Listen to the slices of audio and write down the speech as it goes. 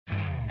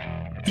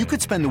You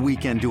could spend the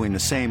weekend doing the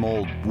same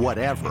old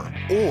whatever,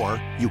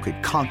 or you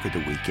could conquer the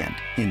weekend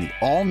in the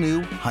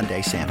all-new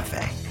Hyundai Santa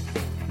Fe.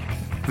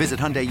 Visit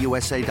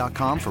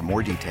HyundaiUSA.com for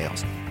more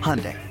details.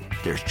 Hyundai,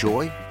 there's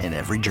joy in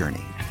every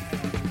journey.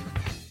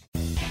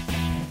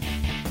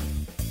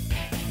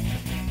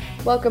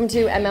 Welcome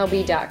to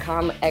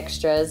MLB.com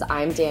Extras.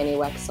 I'm Danny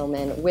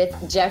Wexelman with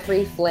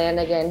Jeffrey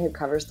Flanagan, who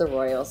covers the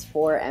Royals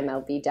for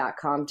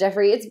MLB.com.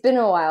 Jeffrey, it's been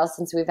a while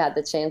since we've had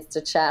the chance to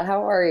chat.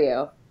 How are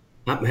you?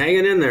 I'm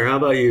hanging in there. How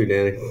about you,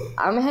 Danny?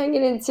 I'm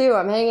hanging in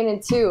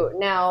too.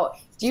 Now,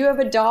 do you have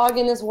a dog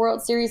in this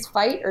World Series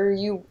fight, or are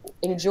you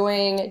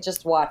enjoying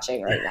just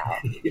watching right now?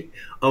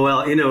 Oh,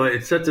 well,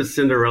 it's such a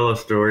Cinderella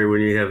story when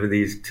you have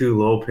these two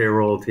low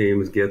payroll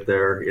teams get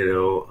there, it's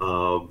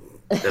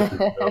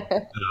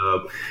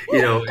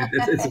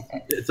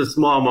a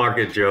small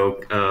market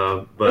joke,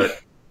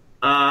 but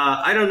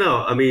I don't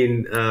know. I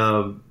mean,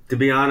 to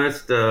be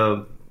honest,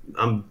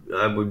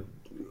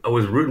 I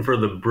was rooting for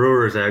the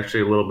Brewers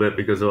actually a little bit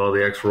because of all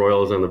the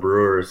ex-Royals on the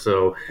Brewers.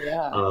 So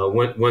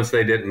once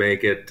they didn't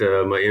make it,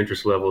 my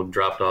interest level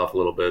dropped off a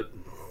little bit.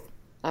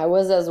 I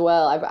was as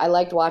well. I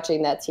liked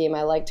watching that team.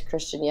 I liked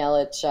Christian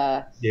Yelich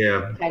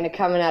kind of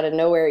coming out of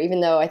nowhere,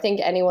 even though I think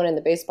anyone in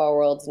the baseball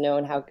world's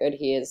known how good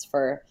he is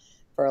for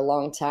a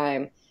long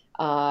time.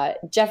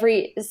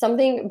 Jeffrey,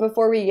 something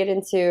before we get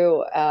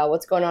into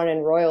what's going on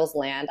in Royals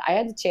land, I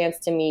had the chance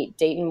to meet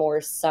Dayton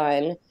Moore's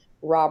son,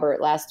 Robert,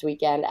 last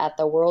weekend at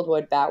the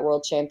Worldwood Bat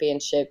World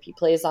Championship. He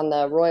plays on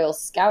the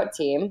Royals scout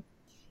team,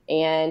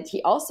 and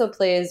he also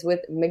plays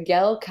with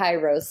Miguel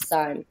Cairo's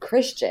son,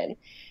 Christian.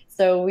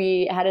 So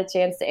we had a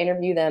chance to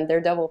interview them. They're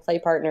double play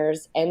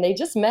partners, and they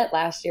just met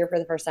last year for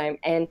the first time.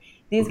 And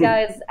these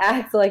guys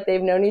act like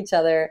they've known each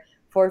other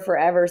for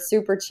forever,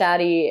 super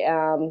chatty,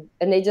 and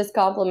they just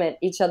complement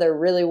each other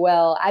really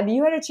well. Have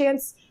you had a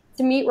chance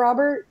to meet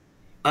Robert?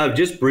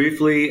 Just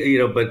briefly,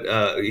 but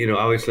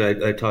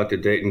obviously I talked to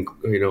Dayton,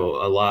 a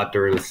lot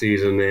during the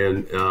season,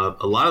 and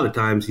a lot of the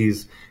times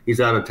he's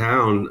out of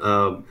town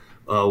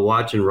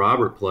watching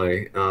Robert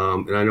play.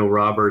 And I know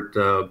Robert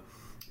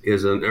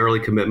is an early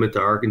commitment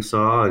to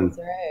Arkansas, and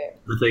right.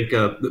 I think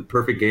the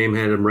Perfect Game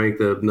had him ranked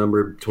the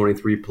number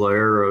 23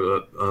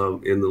 player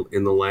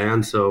in the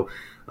land. So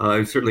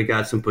he's certainly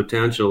got some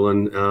potential,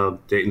 and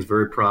Dayton's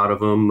very proud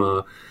of him,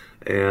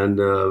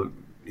 and.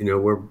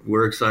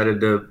 We're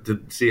excited to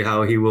see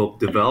how he will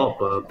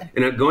develop.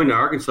 And going to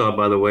Arkansas,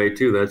 by the way,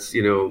 too. That's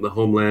the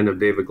homeland of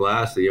David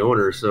Glass, the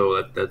owner.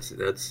 So that's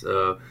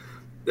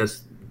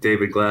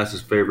David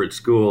Glass's favorite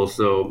school.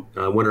 So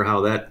I wonder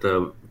how that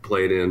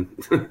played in.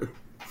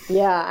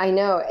 Yeah, I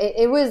know.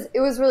 It was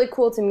really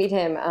cool to meet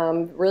him.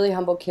 Really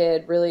humble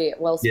kid, really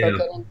well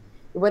spoken. Yeah.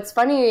 What's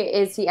funny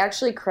is he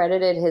actually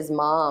credited his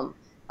mom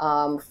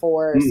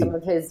for some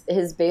of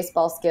his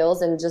baseball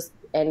skills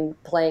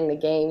and playing the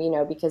game,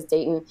 because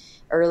Dayton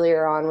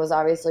earlier on was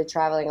obviously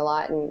traveling a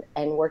lot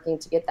and working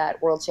to get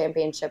that world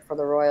championship for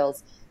the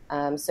Royals.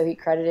 So he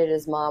credited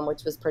his mom,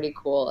 which was pretty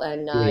cool.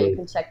 And you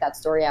can check that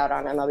story out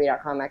on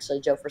MLB.com. Actually,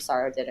 Joe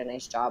Frisaro did a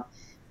nice job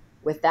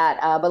with that.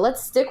 But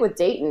let's stick with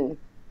Dayton,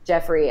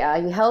 Jeffrey.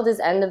 He held his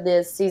end of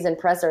the season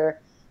presser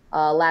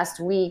last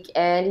week,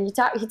 and he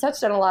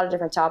touched on a lot of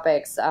different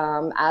topics.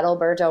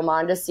 Adalberto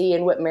Mondesi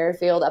and Whit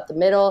Merrifield up the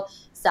middle,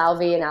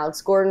 Salvi and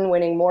Alex Gordon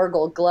winning more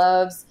Gold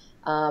Gloves.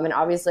 And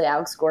obviously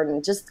Alex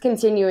Gordon just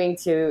continuing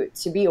to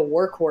be a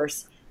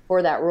workhorse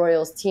for that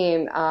Royals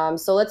team.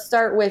 So let's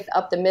start with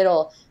up the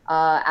middle,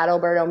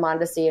 Adalberto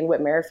Mondesi and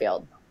Whit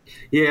Merrifield.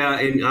 Yeah,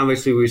 and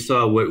obviously we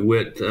saw what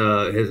Whit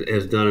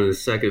has done in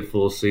his second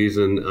full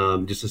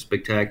season. Just a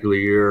spectacular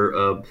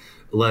year.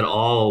 Led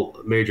all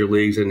major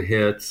leagues in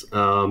hits.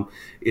 Won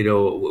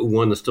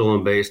the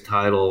stolen base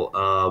title,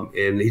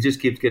 and he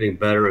just keeps getting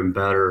better and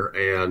better.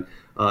 And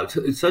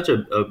it's such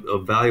a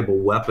valuable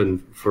weapon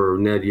for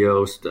Ned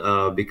Yost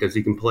because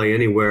he can play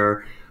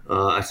anywhere.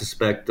 I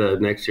suspect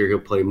next year he'll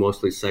play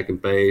mostly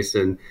second base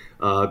and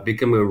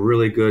become a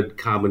really good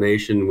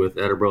combination with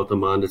Adalberto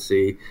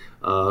Mondesi,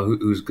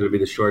 who's going to be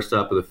the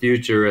shortstop of the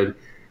future. And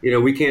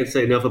we can't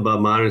say enough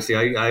about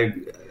Mondesi.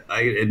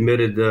 I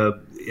admitted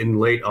in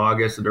late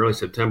August and early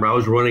September I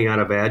was running out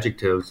of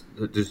adjectives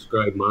to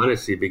describe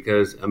Mondesi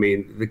because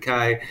the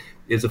guy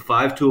is a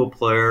 5-tool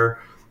player.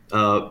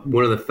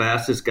 One of the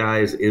fastest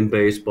guys in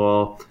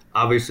baseball,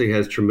 obviously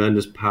has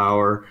tremendous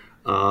power.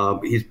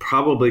 He's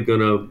probably going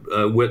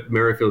to, Whit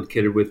Merrifield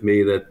kidded with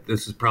me that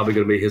this is probably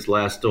going to be his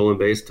last stolen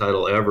base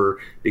title ever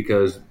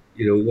because,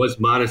 once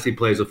Mondesi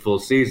plays a full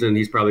season,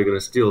 he's probably going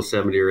to steal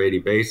 70 or 80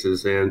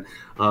 bases. And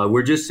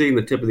we're just seeing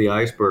the tip of the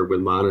iceberg with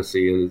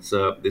Mondesi, and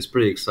it's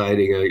pretty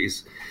exciting.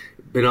 He's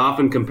been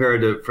often compared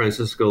to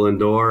Francisco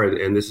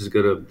Lindor, and this is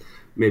going to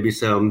maybe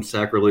sound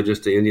sacrilegious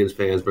to Indians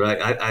fans,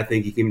 but I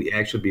think he can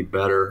actually be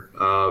better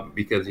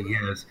because he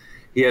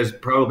has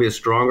probably a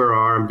stronger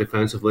arm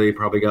defensively,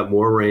 probably got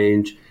more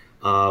range,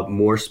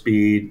 more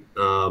speed,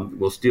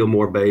 will steal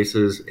more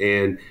bases,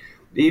 and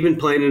even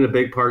playing in a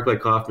big park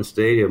like Kauffman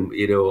Stadium,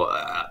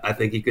 I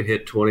think he could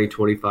hit 20,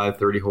 25,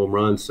 30 home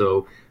runs.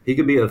 So he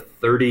could be a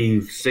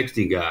 30,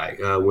 60 guy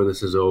when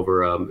this is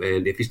over.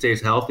 And if he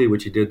stays healthy,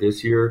 which he did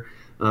this year,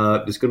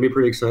 it's going to be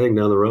pretty exciting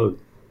down the road.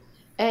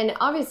 And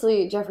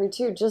obviously, Jeffrey,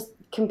 too, just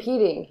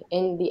competing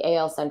in the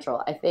AL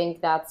Central. I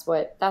think that's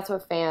what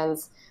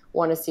fans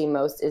want to see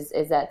most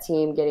is that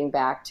team getting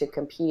back to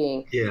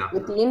competing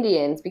with the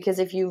Indians. Because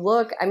if you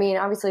look, I mean,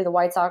 obviously the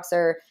White Sox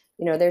are,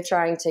 they're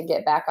trying to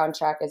get back on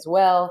track as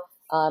well.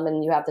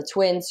 And you have the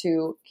Twins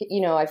who,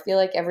 I feel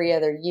like every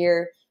other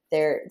year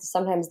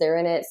sometimes they're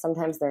in it,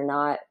 sometimes they're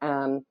not.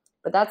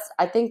 But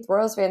I think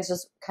Royals fans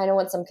just kind of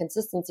want some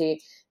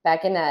consistency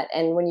back in that.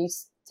 And when you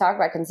talk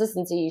about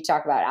consistency, you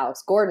talk about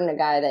Alex Gordon, a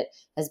guy that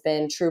has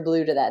been true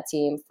blue to that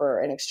team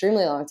for an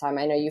extremely long time.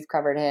 I know you've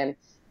covered him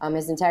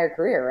his entire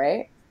career,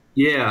 right?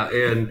 Yeah,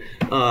 and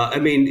I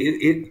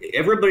mean,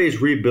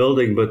 everybody's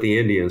rebuilding, but the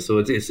Indians. So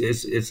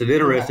it's an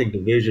interesting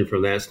division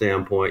from that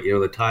standpoint.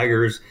 The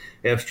Tigers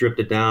have stripped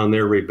it down;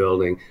 they're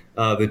rebuilding.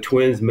 The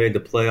Twins made the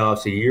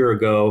playoffs a year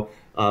ago,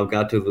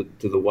 got to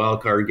the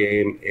wild card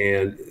game,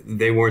 and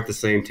they weren't the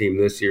same team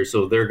this year.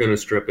 So they're going to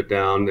strip it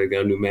down. They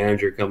got a new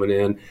manager coming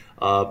in.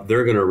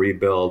 They're going to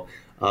rebuild.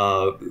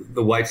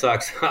 The White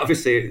Sox,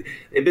 obviously,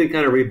 they've been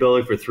kind of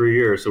rebuilding for 3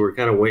 years, so we're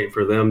kind of waiting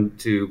for them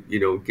to,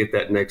 get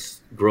that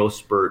next growth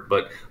spurt.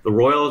 But the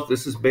Royals,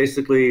 this is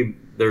basically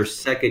their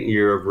second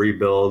year of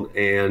rebuild,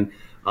 and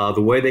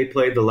the way they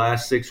played the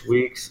last 6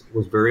 weeks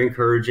was very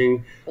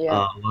encouraging. Yeah.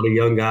 A lot of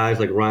young guys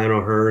like Ryan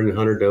O'Hearn and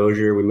Hunter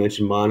Dozier. We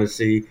mentioned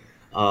Mondesi.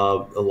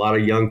 A lot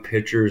of young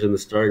pitchers in the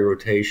starting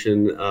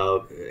rotation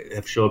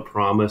have showed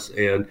promise,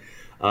 and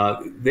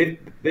they've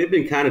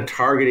been kind of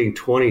targeting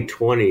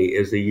 2020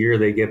 as the year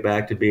they get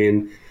back to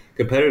being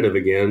competitive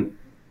again,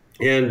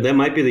 and that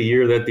might be the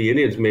year that the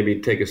Indians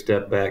maybe take a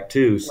step back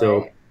too.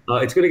 So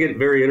it's going to get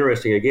very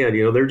interesting again.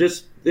 They're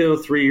just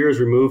 3 years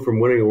removed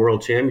from winning a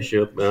world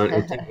championship.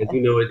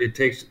 It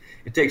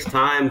takes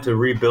time to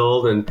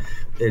rebuild and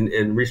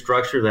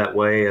restructure that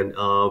way, and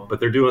but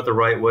they're doing it the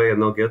right way,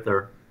 and they'll get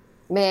there.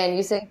 Man,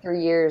 you say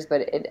 3 years,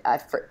 but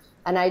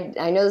and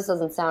I know this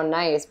doesn't sound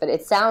nice, but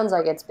it sounds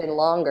like it's been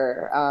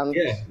longer.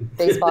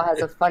 Baseball has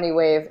a funny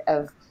way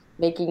of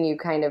making you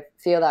kind of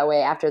feel that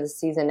way after the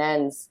season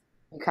ends.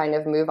 You kind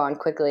of move on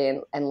quickly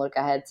and look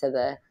ahead to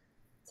the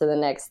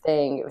next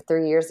thing.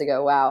 3 years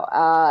ago,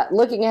 wow.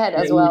 Looking ahead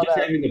as well. We were just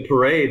having the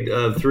parade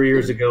 3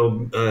 years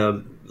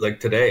ago,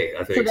 like today,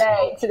 I think.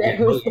 Today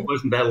it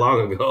wasn't that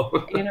long ago.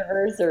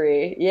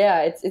 Anniversary.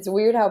 Yeah, it's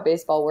weird how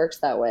baseball works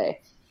that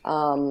way.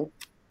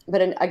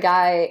 But a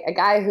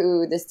guy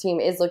who this team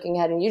is looking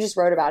at, and you just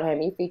wrote about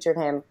him, you featured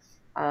him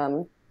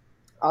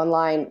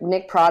online,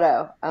 Nick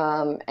Pratto,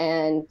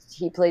 and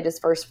he played his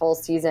first full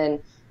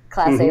season,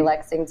 Class A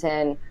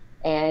Lexington,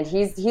 and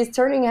he's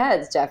turning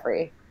heads,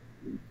 Jeffrey.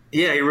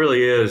 Yeah, he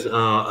really is.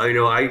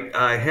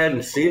 I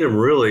hadn't seen him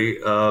really.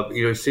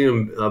 Seen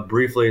him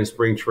briefly in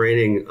spring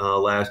training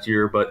last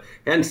year, but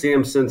hadn't seen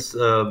him since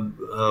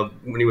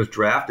when he was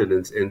drafted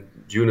in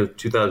June of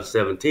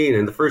 2017.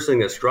 And the first thing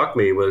that struck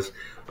me was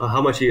how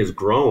much he has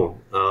grown.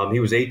 He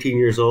was 18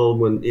 years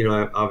old when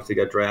I obviously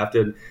got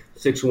drafted,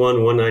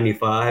 6'1",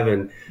 195,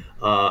 and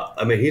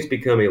he's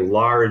become a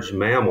large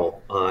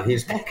mammal.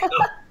 He's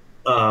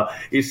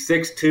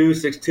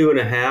 6'2", and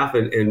a half,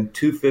 and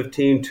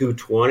 215,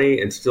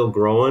 220, and still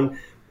growing.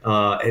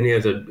 And he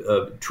has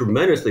a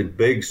tremendously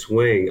big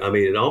swing.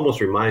 It almost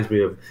reminds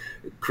me of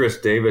Chris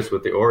Davis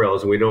with the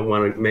Orioles, and we don't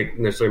want to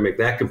necessarily make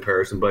that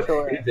comparison, but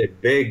It's a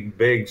big,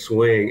 big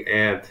swing,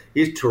 and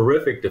he's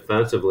terrific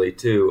defensively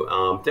too.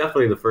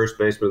 Definitely the first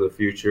baseman of the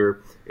future.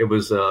 It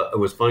was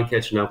fun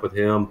catching up with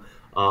him.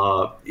 He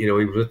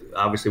was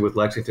obviously with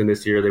Lexington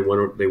this year. They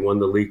won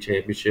the league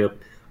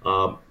championship.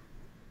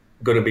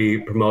 Going to be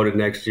promoted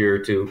next year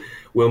to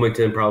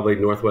Wilmington, probably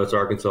Northwest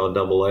Arkansas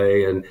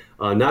AA, and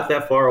not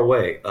that far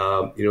away.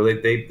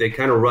 They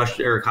kind of rushed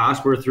Eric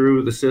Hosmer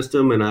through the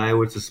system, and I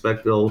would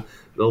suspect they'll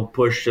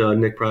push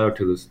Nick Pratto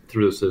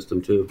through the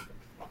system too.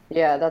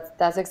 Yeah,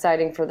 that's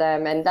exciting for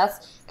them, and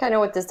that's kind of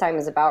what this time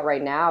is about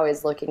right now,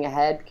 is looking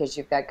ahead, because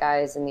you've got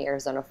guys in the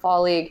Arizona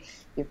Fall League,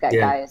 you've got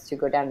guys who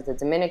go down to the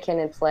Dominican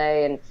and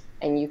play,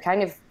 and you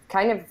kind of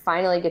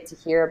finally get to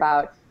hear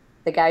about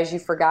the guys you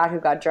forgot who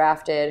got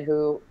drafted,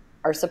 who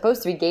are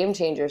supposed to be game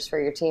changers for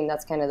your team.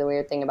 That's kind of the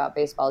weird thing about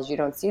baseball, is you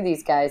don't see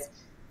these guys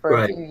for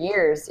a few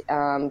years,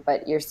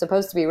 but you're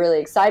supposed to be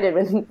really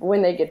excited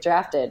when they get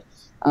drafted.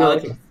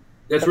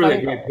 That's really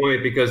a great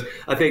point, because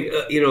I think,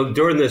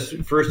 during this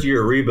first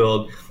year of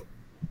rebuild,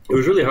 it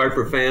was really hard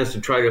for fans to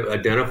try to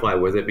identify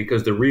with it,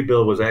 because the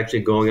rebuild was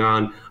actually going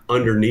on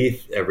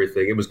underneath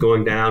everything. It was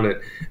going down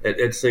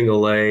at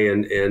single A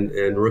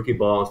and rookie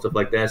ball and stuff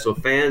like that. So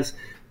fans,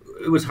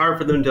 it was hard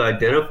for them to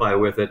identify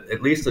with it,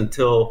 at least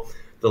until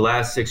the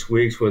last 6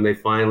 weeks, when they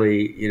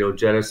finally,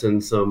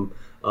 jettisoned some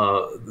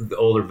the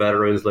older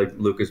veterans like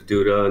Lucas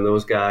Duda and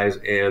those guys.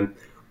 And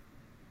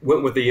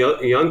went with the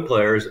young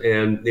players,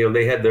 and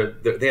they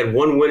had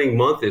one winning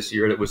month this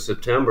year, and it was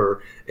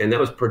September, and that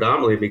was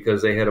predominantly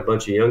because they had a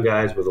bunch of young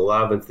guys with a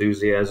lot of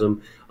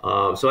enthusiasm.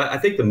 So I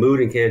think the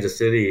mood in Kansas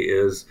City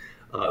is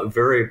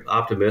very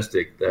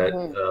optimistic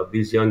that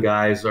these young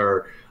guys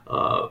are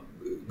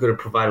going to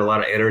provide a lot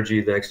of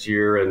energy next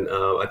year, and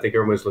I think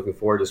everyone's looking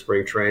forward to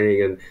spring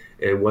training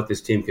and what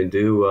this team can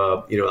do.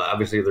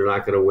 Obviously they're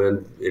not going to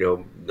win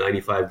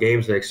 95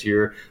 games next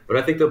year, but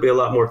I think they'll be a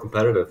lot more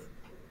competitive.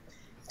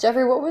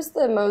 Jeffrey, what was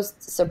the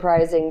most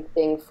surprising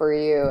thing for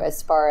you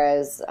as far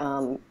as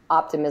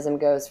optimism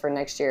goes for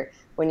next year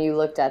when you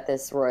looked at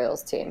this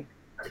Royals team?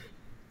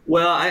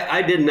 Well,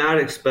 I did not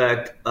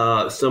expect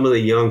some of the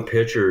young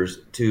pitchers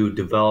to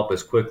develop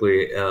as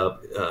quickly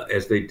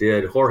as they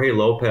did. Jorge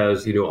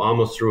Lopez,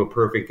 almost threw a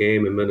perfect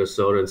game in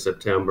Minnesota in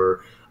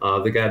September.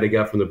 The guy they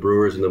got from the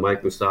Brewers in the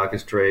Mike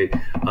Moustakas trade,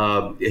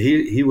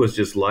 he was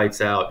just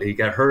lights out. He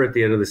got hurt at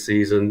the end of the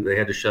season. They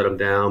had to shut him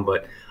down,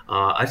 but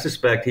I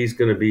suspect he's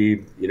going to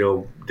be,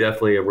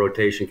 definitely a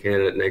rotation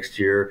candidate next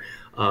year.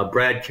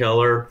 Brad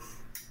Keller,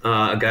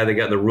 a guy they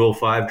got in the Rule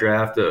 5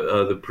 draft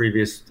the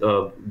previous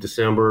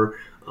December,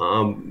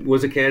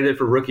 was a candidate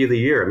for Rookie of the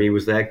Year. I mean, he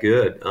was that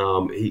good.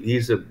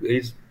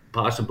 He's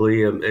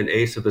possibly an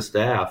ace of the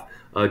staff.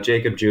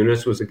 Jacob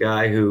Junis was a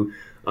guy who,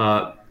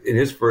 in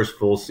his first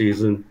full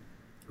season,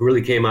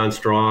 really came on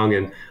strong,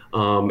 and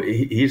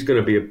he's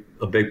going to be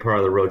a big part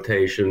of the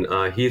rotation.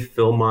 Heath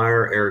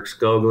Fillmyer, Eric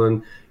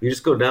Skoglund. You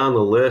just go down the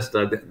list.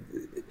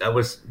 I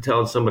was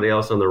telling somebody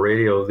else on the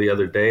radio the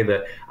other day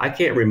that I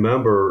can't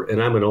remember,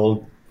 and I'm an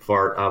old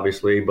fart,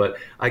 obviously, but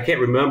I can't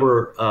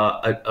remember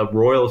a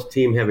Royals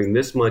team having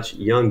this much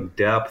young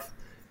depth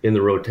in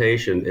the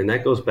rotation, and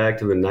that goes back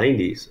to the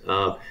 90s.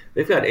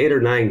 They've got 8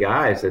 or 9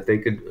 guys that they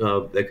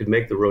could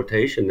make the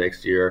rotation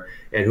next year,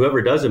 and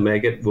whoever doesn't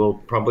make it will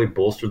probably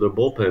bolster their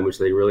bullpen, which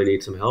they really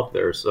need some help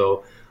there.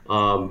 So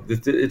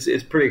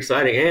it's pretty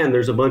exciting, and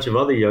there's a bunch of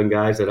other young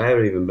guys that I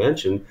haven't even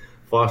mentioned.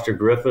 Foster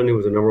Griffin, who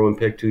was a number 1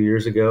 pick 2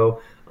 years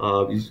ago.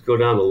 You just go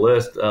down the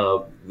list.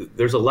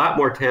 There's a lot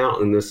more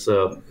talent in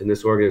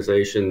this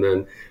organization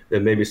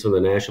than maybe some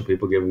of the national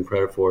people give them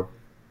credit for.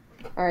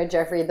 All right,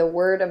 Jeffrey, the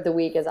word of the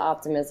week is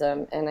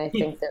optimism, and I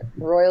think that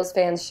Royals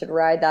fans should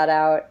ride that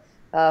out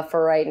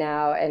for right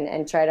now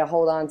and try to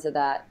hold on to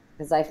that,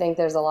 because I think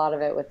there's a lot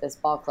of it with this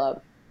ball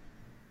club.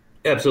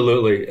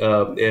 Absolutely,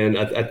 and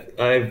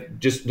I've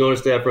just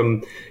noticed that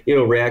from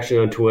reaction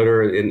on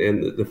Twitter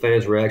and the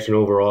fans' reaction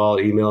overall,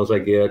 emails I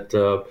get.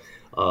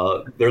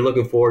 They're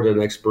looking forward to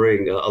next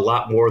spring a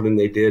lot more than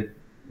they did,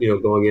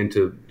 going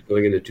into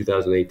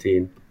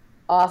 2018.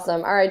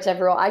 Awesome. All right,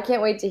 Jeffrey. Well, I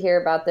can't wait to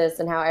hear about this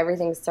and how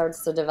everything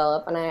starts to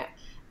develop. And I,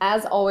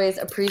 as always,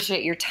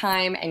 appreciate your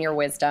time and your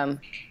wisdom.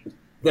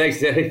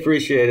 Thanks, Danny.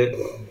 Appreciate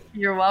it.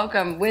 You're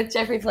welcome. With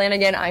Jeffrey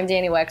Flanagan, I'm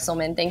Danny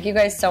Wexelman. Thank you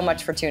guys so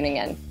much for tuning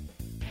in.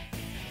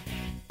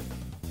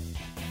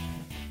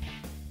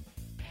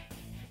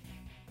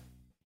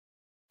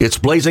 It's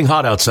blazing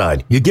hot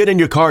outside. You get in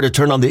your car to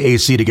turn on the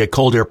AC to get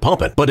cold air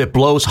pumping, but it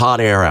blows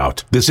hot air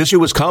out. This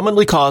issue is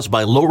commonly caused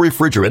by low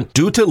refrigerant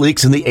due to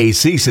leaks in the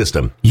AC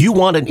system. You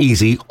want an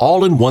easy,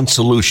 all-in-one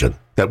solution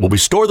that will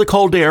restore the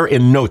cold air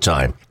in no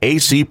time.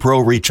 AC Pro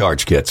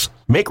Recharge Kits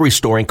make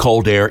restoring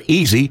cold air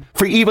easy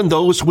for even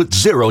those with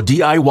zero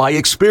DIY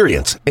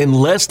experience in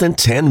less than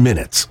 10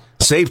 minutes.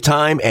 Save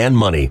time and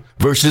money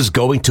versus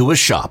going to a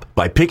shop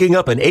by picking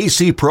up an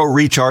AC Pro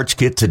Recharge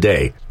Kit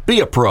today. Be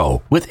a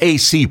pro with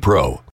AC Pro.